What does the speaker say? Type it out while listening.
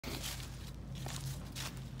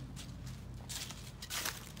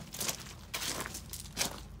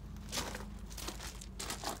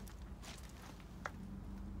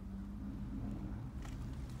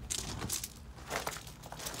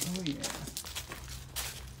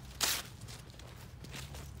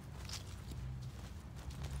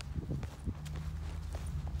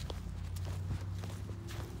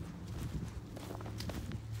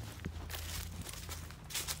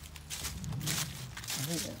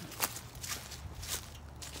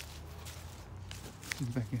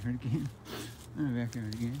Backyard again.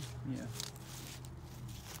 Backyard again. Yeah.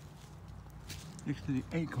 Next to the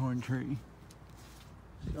acorn tree.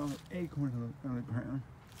 See all the acorns on the ground.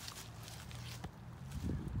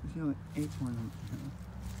 See all the acorns on the ground.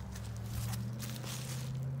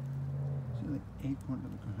 See all the acorns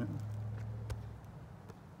on the ground.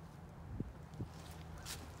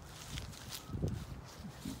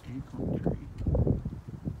 The acorn tree.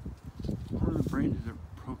 All of the branches are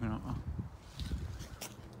broken off.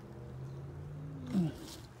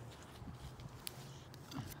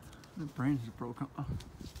 The branches are broken off.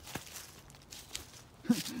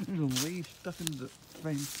 There's a leaf stuck in the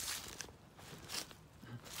fence.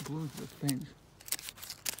 Glued to the fence.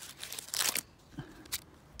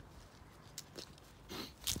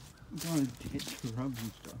 It's all dead shrubs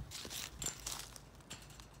and stuff.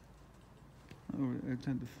 Over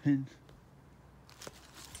outside the fence.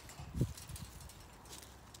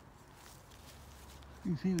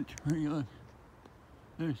 You can see the tree, look.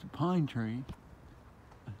 There's the pine tree.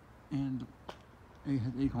 And it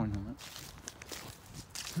has acorns on it.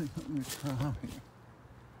 I'm going to try out here.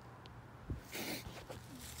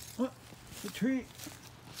 What? The tree?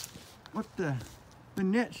 What the? The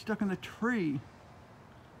net stuck in the tree.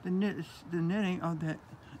 The netting of that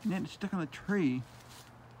net is stuck on the tree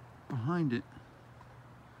behind it.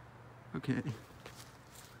 Okay.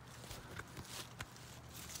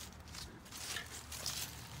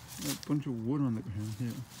 Got a bunch of wood on the ground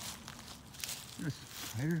here. There's a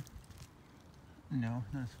spider. No,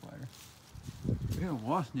 not a spider. We had a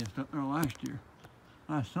wasp nest up there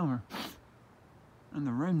last summer, and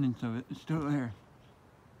the remnants of it is still there.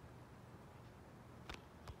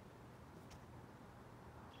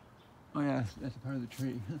 Oh yeah, that's a part of the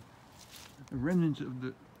tree. The remnants of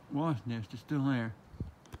the wasp nest is still there.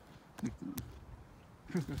 I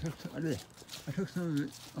took some of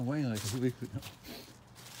it away like a week ago.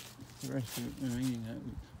 The rest of it, I'm eating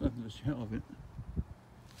that, left the shell of it.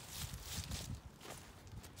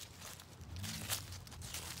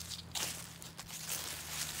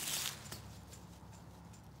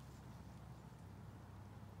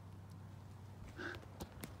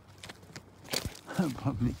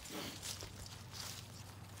 Above me.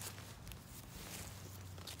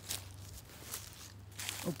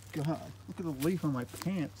 Oh God, look at the leaf on my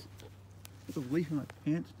pants. Look at the leaf on my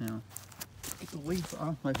pants now. Get the leaf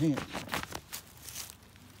off my pants.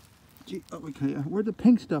 Gee, oh, okay, where'd the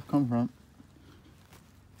pink stuff come from?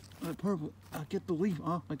 The purple. I'll get the leaf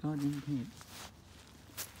off my goddamn pants.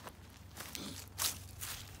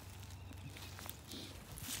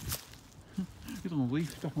 Get the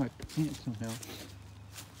leaf stuck in my pants somehow.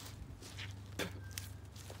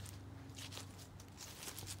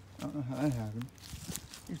 I don't know how that happened.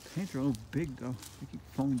 These pants are a little big though. They keep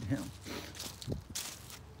falling down.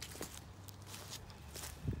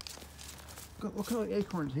 Look at all the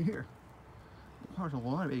acorns here. There's a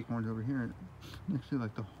lot of acorns over here next to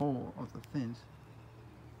like the hole of the fence.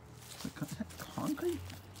 Is that concrete?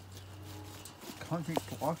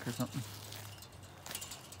 Concrete block or something.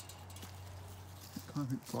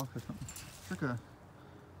 Concrete block or something. It's like a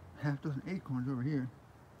half dozen acorns over here.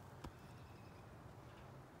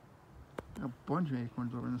 Got a bunch of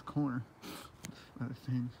acorns over in this corner of the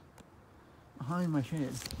fence. Behind my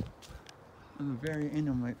shed. On the very end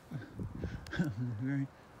of my on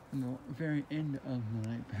the very end of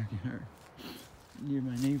my backyard. Near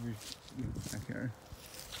my neighbor's backyard.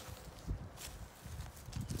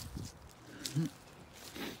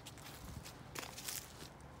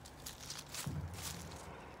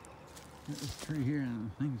 This tree here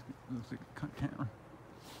and the thing looks like cut down.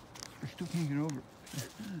 I still can't get over it.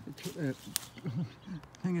 The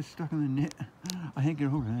thing is stuck in the net. I can't get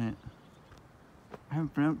over that. I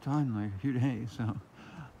haven't been outside in like a few days, so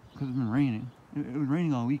because it's been raining. It was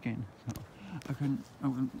raining all weekend, so I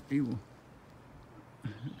wasn't able to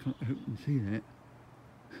come out and see that.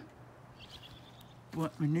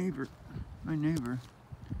 But my neighbor,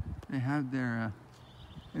 they had their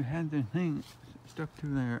thing stuck to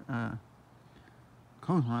their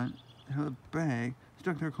clothesline. They had a bag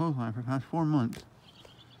stuck to their clothesline for the past 4 months.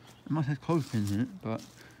 It must have clothespins in it, but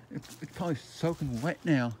it's probably soaking wet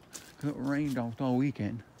now because it rained almost all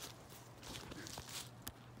weekend.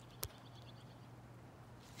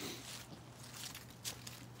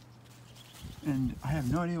 And I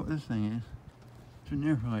have no idea what this thing is. It's been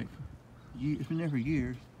there for like it's been there for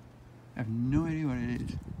years. I have no idea what it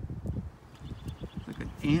is. It's like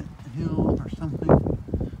an ant hill or something.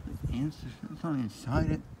 Like ants or something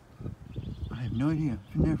inside it. I have no idea.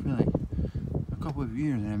 It's been there for like a couple of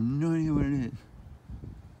years and I have no idea what it is.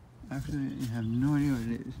 Actually, I have no idea what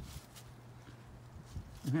it is.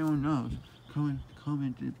 If anyone knows, comment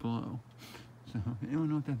comment it below. So if anyone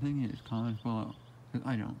know what that thing is, comment below. Because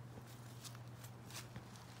I don't.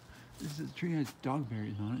 This tree has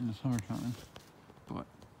dogberries on it in the summertime, but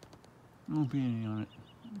there won't be any on it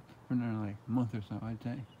for another like month or so, I'd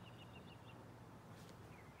say.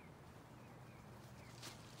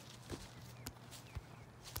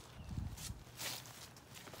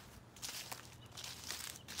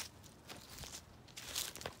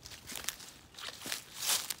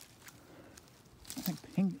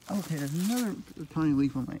 Okay, there's another tiny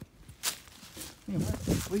leaf on my... Man, why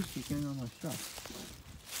is the leaf getting on my stuff?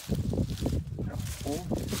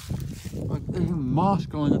 Like, there's moss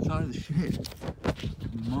going inside of the shed.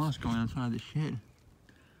 There's moss going inside the shed.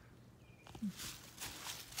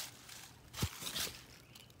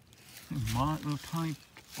 Little tiny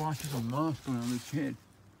splotches of moss going on the shed.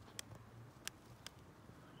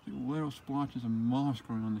 Little splotches of moss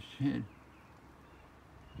growing on the shed.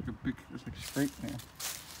 Like a big, it's like straight man.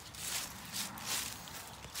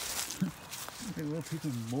 Like a little piece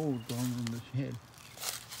of mold growing on the shed.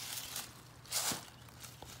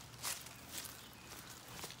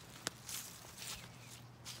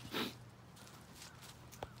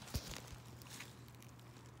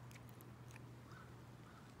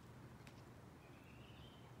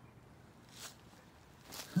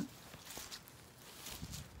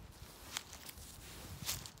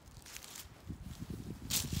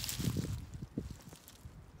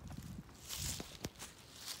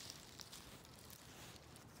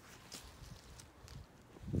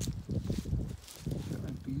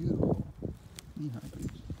 Beautiful knee-high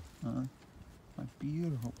boots. My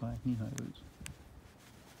beautiful black knee-high boots.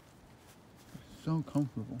 They're so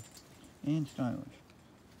comfortable and stylish.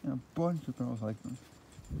 And a bunch of girls like them.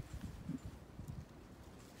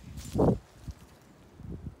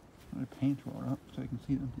 My pants rolled up so I can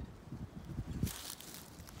see them.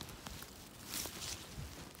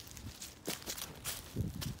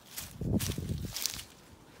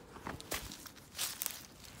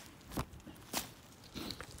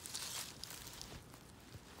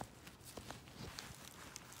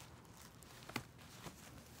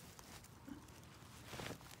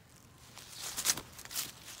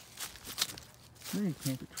 Really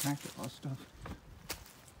can't attract a lot of stuff.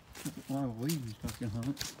 A lot of leaves and stuff get on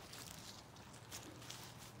it.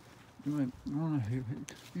 These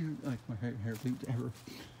are like my favorite boots ever.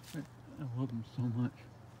 I love them so much.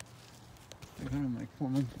 I got them like 4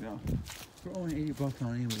 months ago. They're only $80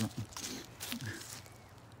 on Amazon.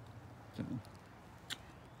 So,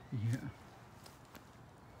 yeah.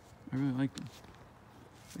 I really like them.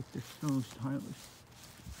 Like, they're so stylish.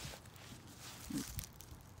 Like,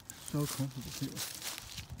 so comfortable too.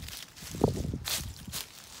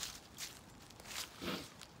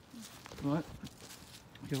 But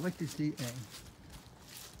if you'd like to see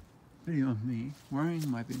a video of me wearing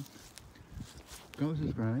my boots, go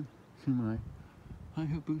subscribe to my High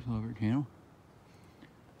Heel Boots Lover channel,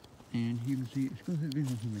 and you can see exclusive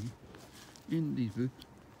videos of me in these boots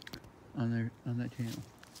on that channel.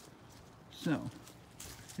 So,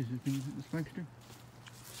 this has been the Spikester.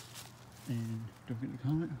 And don't forget to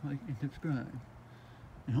comment, like, and subscribe.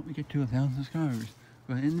 And help me get to 1,000 subscribers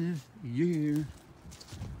by the end of this year.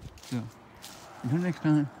 So, until next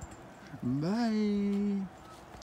time, bye!